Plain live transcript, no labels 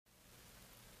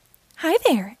Hi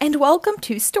there, and welcome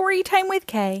to Storytime with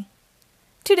Kay.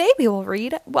 Today we will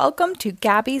read Welcome to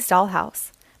Gabby's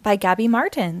Dollhouse by Gabby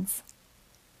Martins.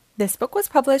 This book was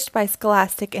published by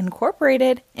Scholastic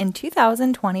Incorporated in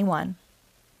 2021.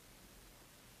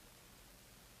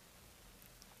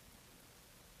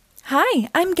 Hi,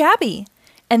 I'm Gabby,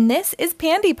 and this is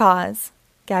Pandy Paws,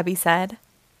 Gabby said.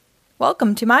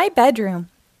 Welcome to my bedroom.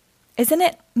 Isn't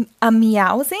it a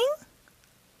meowsing?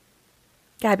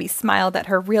 Gabby smiled at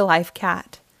her real-life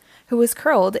cat, who was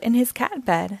curled in his cat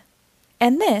bed.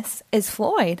 And this is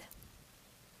Floyd.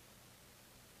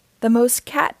 The most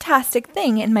cat-tastic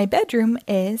thing in my bedroom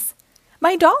is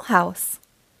my dollhouse.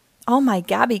 All my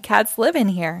Gabby cats live in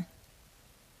here.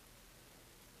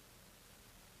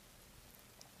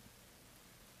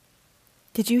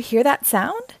 Did you hear that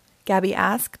sound? Gabby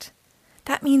asked.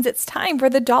 That means it's time for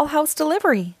the dollhouse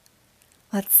delivery.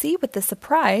 Let's see what the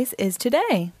surprise is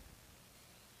today.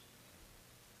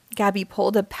 Gabby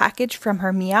pulled a package from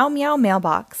her Meow Meow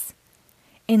mailbox.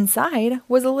 Inside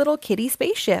was a little kitty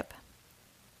spaceship.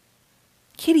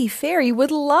 Kitty Fairy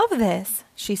would love this,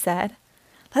 she said.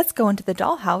 Let's go into the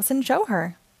dollhouse and show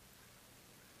her.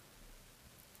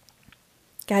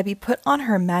 Gabby put on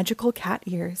her magical cat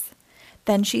ears.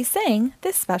 Then she sang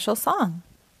this special song.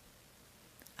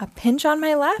 A pinch on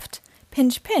my left,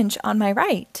 pinch, pinch on my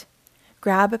right.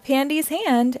 Grab Pandy's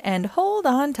hand and hold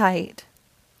on tight.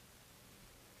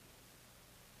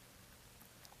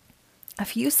 A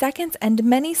few seconds and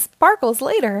many sparkles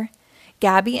later,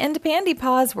 Gabby and Pandy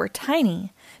Paws were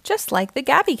tiny, just like the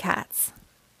Gabby cats.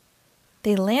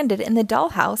 They landed in the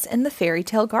dollhouse in the fairy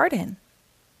tale garden.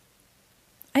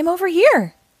 I'm over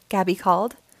here, Gabby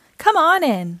called. Come on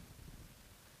in.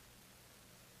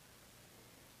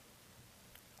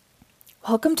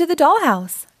 Welcome to the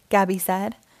dollhouse, Gabby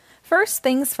said. First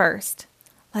things first.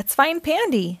 Let's find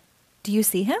Pandy. Do you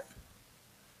see him?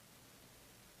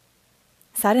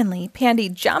 Suddenly, Pandy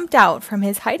jumped out from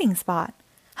his hiding spot.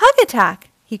 Hug attack,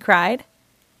 he cried.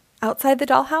 Outside the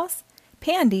dollhouse,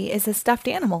 Pandy is a stuffed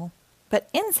animal, but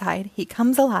inside he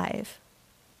comes alive.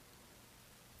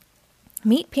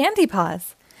 Meet Pandy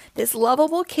Paws. This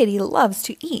lovable kitty loves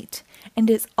to eat and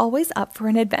is always up for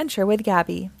an adventure with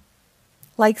Gabby.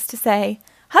 Likes to say,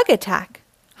 hug attack.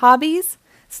 Hobbies?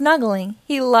 Snuggling.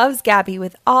 He loves Gabby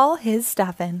with all his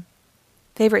stuffin'.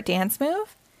 Favorite dance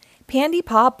move? Pandy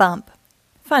Paw Bump.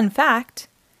 Fun fact,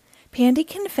 Pandy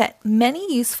can fit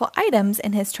many useful items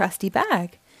in his trusty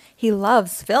bag. He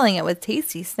loves filling it with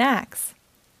tasty snacks.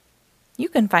 You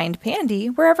can find Pandy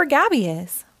wherever Gabby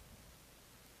is.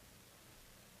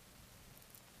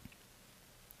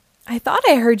 I thought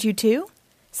I heard you too,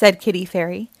 said Kitty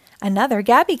Fairy, another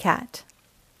Gabby cat.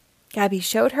 Gabby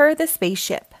showed her the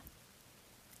spaceship.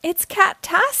 It's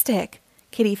cat-tastic,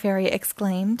 Kitty Fairy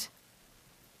exclaimed.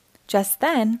 Just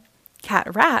then,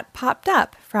 Cat Rat popped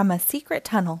up from a secret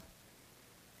tunnel.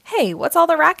 Hey, what's all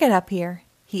the racket up here?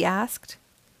 He asked.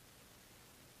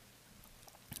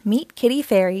 Meet Kitty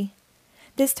Fairy.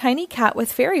 This tiny cat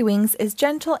with fairy wings is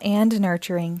gentle and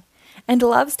nurturing, and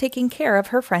loves taking care of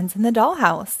her friends in the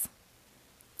dollhouse.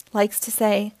 Likes to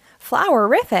say,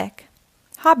 flower-rific.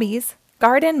 Hobbies,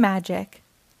 garden magic.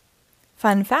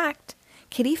 Fun fact,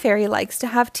 Kitty Fairy likes to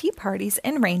have tea parties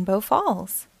in Rainbow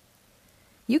Falls.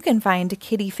 You can find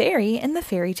Kitty Fairy in the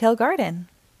fairy tale garden.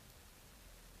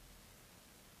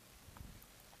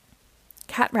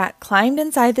 Cat Rat climbed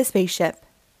inside the spaceship.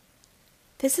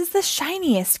 This is the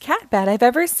shiniest cat bed I've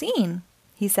ever seen,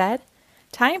 he said.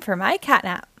 Time for my cat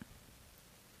nap.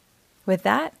 With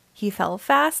that, he fell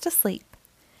fast asleep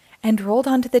and rolled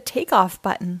onto the takeoff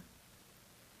button.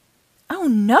 Oh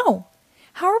no!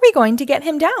 How are we going to get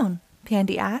him down?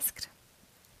 Pandy asked.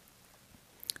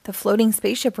 The floating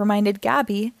spaceship reminded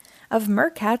Gabby of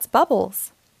Mercat's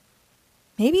bubbles.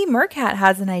 Maybe Mercat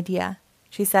has an idea,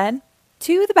 she said.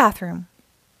 To the bathroom.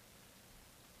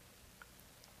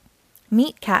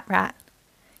 Meet Cat Rat.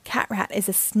 Cat Rat is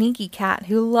a sneaky cat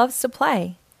who loves to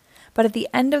play, but at the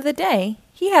end of the day,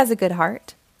 he has a good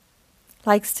heart.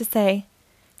 Likes to say,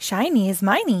 shiny is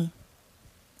miney.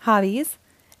 Hobbies,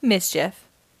 mischief.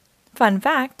 Fun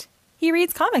fact, he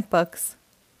reads comic books.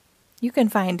 You can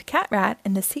find Cat Rat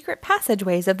in the secret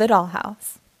passageways of the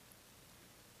dollhouse.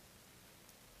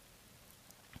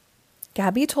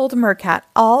 Gabby told Mercat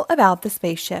all about the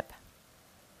spaceship.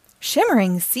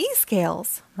 Shimmering sea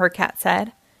scales, Mercat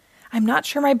said. I'm not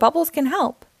sure my bubbles can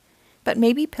help, but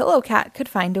maybe Pillow Cat could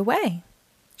find a way.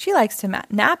 She likes to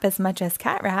nap as much as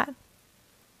Cat Rat.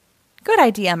 Good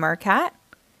idea, Mercat,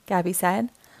 Gabby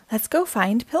said. Let's go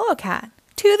find Pillow Cat.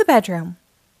 To the bedroom.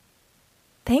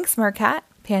 Thanks, Mercat,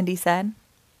 Pandy said.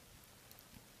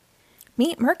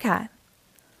 Meet Mercat.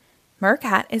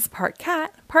 Mercat is part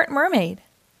cat, part mermaid.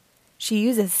 She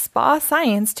uses spa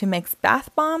science to mix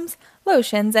bath bombs,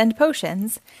 lotions, and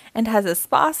potions, and has a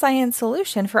spa science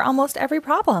solution for almost every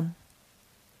problem.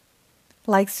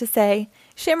 Likes to say,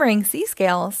 shimmering sea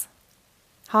scales.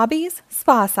 Hobbies,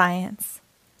 spa science.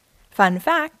 Fun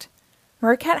fact,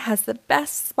 Mercat has the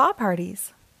best spa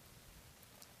parties.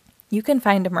 You can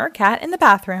find a Mercat in the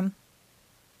bathroom.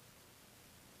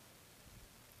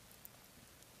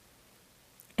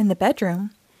 In the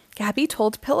bedroom, Gabby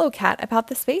told Pillowcat about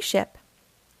the spaceship.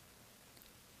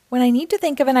 When I need to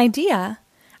think of an idea,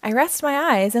 I rest my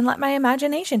eyes and let my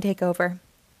imagination take over,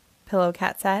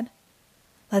 Pillowcat said.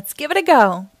 Let's give it a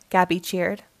go, Gabby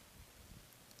cheered.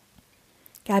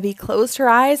 Gabby closed her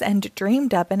eyes and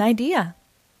dreamed up an idea.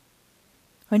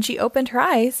 When she opened her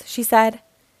eyes, she said,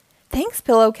 Thanks,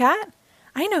 Pillowcat.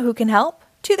 I know who can help.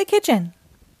 To the kitchen.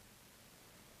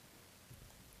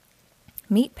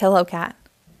 Meet Pillowcat.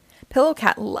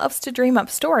 Pillowcat loves to dream up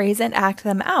stories and act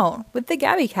them out with the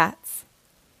Gabby cats.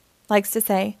 Likes to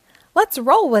say, let's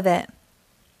roll with it.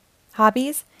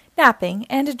 Hobbies, napping,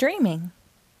 and dreaming.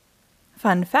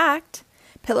 Fun fact,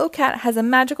 Pillowcat has a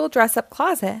magical dress-up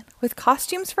closet with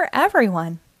costumes for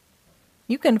everyone.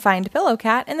 You can find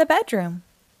Pillowcat in the bedroom.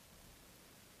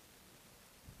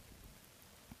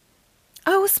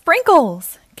 Oh,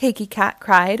 Sprinkles! Cakey Cat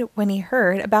cried when he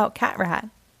heard about Cat Rat.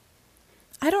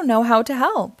 I don't know how to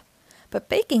help, but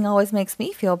baking always makes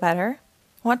me feel better.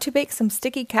 Want to bake some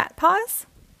sticky cat paws?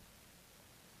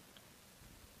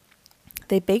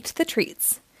 They baked the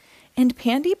treats, and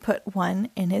Pandy put one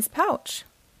in his pouch.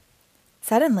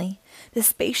 Suddenly, the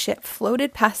spaceship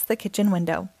floated past the kitchen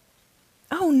window.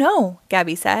 Oh no,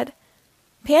 Gabby said.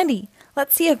 Pandy,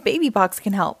 let's see if Baby Box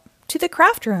can help. To the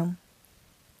craft room.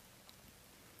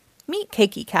 Meet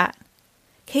Cakey Cat.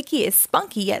 Cakey is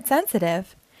spunky yet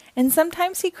sensitive, and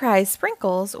sometimes he cries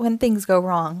sprinkles when things go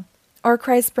wrong, or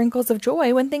cries sprinkles of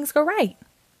joy when things go right.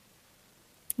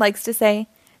 Likes to say,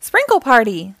 Sprinkle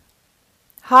Party!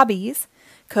 Hobbies,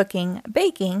 cooking,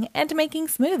 baking, and making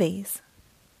smoothies.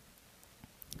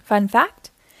 Fun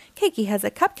fact, Cakey has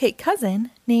a cupcake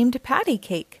cousin named Patty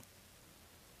Cake.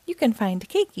 You can find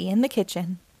Cakey in the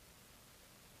kitchen.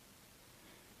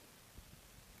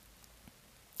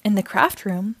 In the craft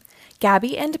room,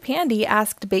 Gabby and Pandy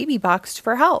asked Baby Box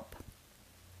for help.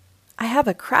 I have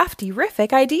a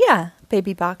crafty-rific idea,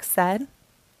 Baby Box said.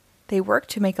 They worked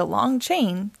to make a long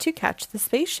chain to catch the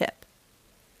spaceship.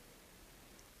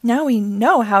 Now we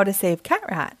know how to save Cat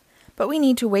Rat, but we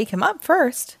need to wake him up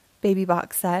first, Baby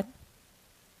Box said.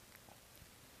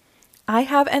 I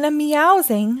have an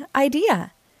meowsing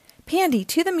idea. Pandy,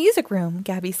 to the music room,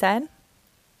 Gabby said.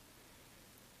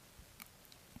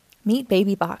 Meet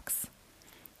Baby Box.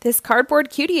 This cardboard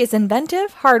cutie is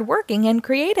inventive, hardworking, and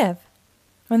creative.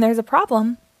 When there's a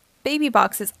problem, Baby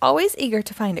Box is always eager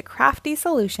to find a crafty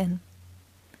solution.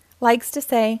 Likes to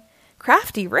say,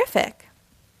 crafty-rific.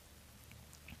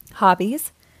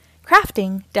 Hobbies,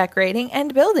 crafting, decorating,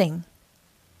 and building.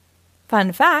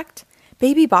 Fun fact,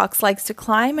 Baby Box likes to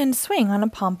climb and swing on a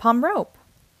pom-pom rope.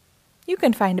 You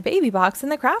can find a Baby Box in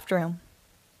the craft room.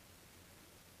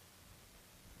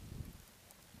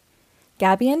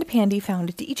 Gabby and Pandy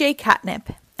found DJ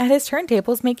Catnip at his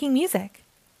turntables making music.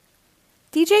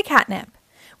 DJ Catnip,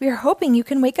 we are hoping you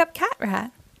can wake up Cat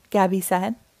Rat, Gabby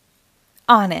said.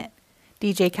 On it,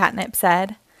 DJ Catnip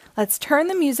said. Let's turn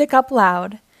the music up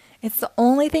loud. It's the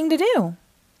only thing to do.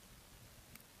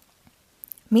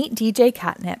 Meet DJ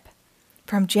Catnip.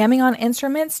 From jamming on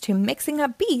instruments to mixing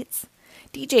up beats,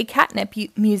 DJ Catnip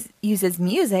uses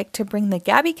music to bring the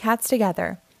Gabby cats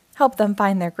together, help them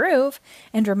find their groove,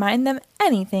 and remind them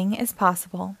anything is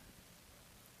possible.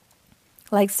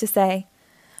 Likes to say,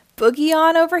 boogie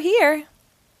on over here.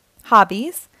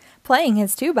 Hobbies, playing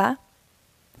his tuba.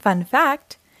 Fun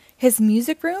fact, his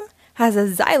music room has a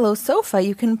xylo sofa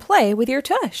you can play with your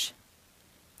tush.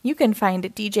 You can find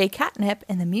DJ Catnip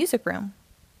in the music room.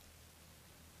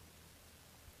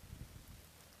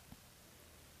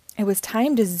 It was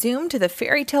time to zoom to the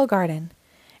fairy tale garden.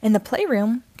 In the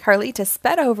playroom, Carlita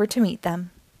sped over to meet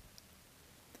them.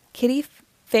 Kitty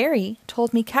Fairy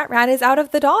told me Cat Rat is out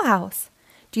of the dollhouse.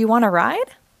 Do you want a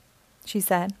ride? She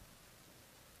said.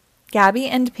 Gabby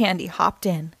and Pandy hopped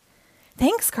in.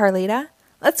 Thanks, Carlita.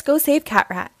 Let's go save Cat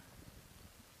Rat.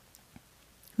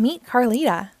 Meet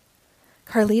Carlita.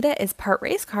 Carlita is part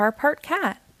race car, part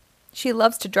cat. She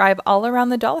loves to drive all around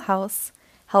the dollhouse,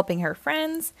 helping her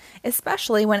friends,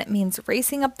 especially when it means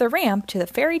racing up the ramp to the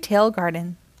fairy tale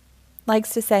garden.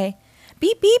 Likes to say,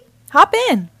 beep beep, hop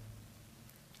in.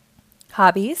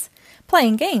 Hobbies,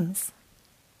 playing games.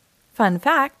 Fun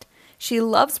fact, She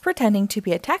loves pretending to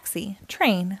be a taxi,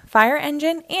 train, fire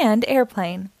engine, and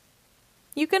airplane.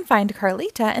 You can find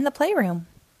Carlita in the playroom.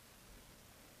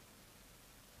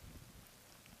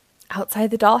 Outside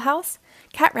the dollhouse,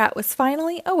 Cat Rat was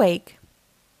finally awake.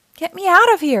 "Get me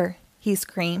out of here!" he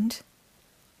screamed.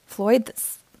 Floyd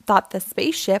thought the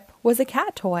spaceship was a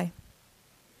cat toy.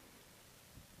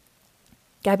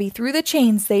 Gabby threw the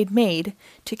chains they'd made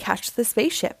to catch the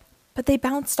spaceship, but they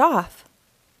bounced off.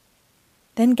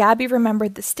 Then Gabby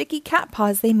remembered the sticky cat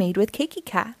paws they made with Cakey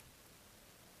Cat.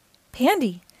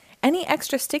 "Pandy, any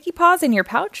extra sticky paws in your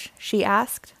pouch?" she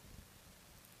asked.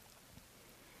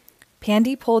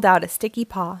 Pandy pulled out a sticky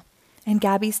paw, and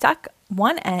Gabby stuck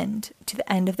one end to the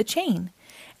end of the chain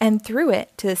and threw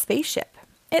it to the spaceship.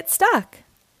 It stuck.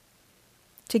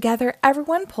 Together,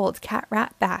 everyone pulled Cat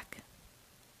Rat back.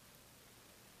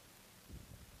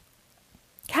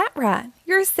 "Cat Rat,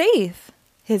 you're safe,"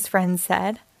 his friends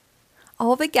said.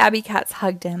 All the Gabby cats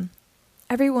hugged him.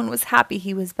 Everyone was happy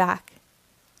he was back.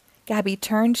 Gabby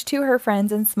turned to her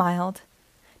friends and smiled.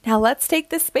 "Now let's take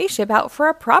this spaceship out for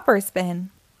a proper spin."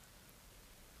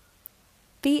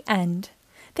 The end.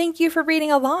 Thank you for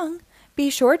reading along.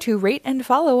 Be sure to rate and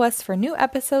follow us for new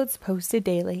episodes posted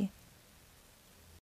daily.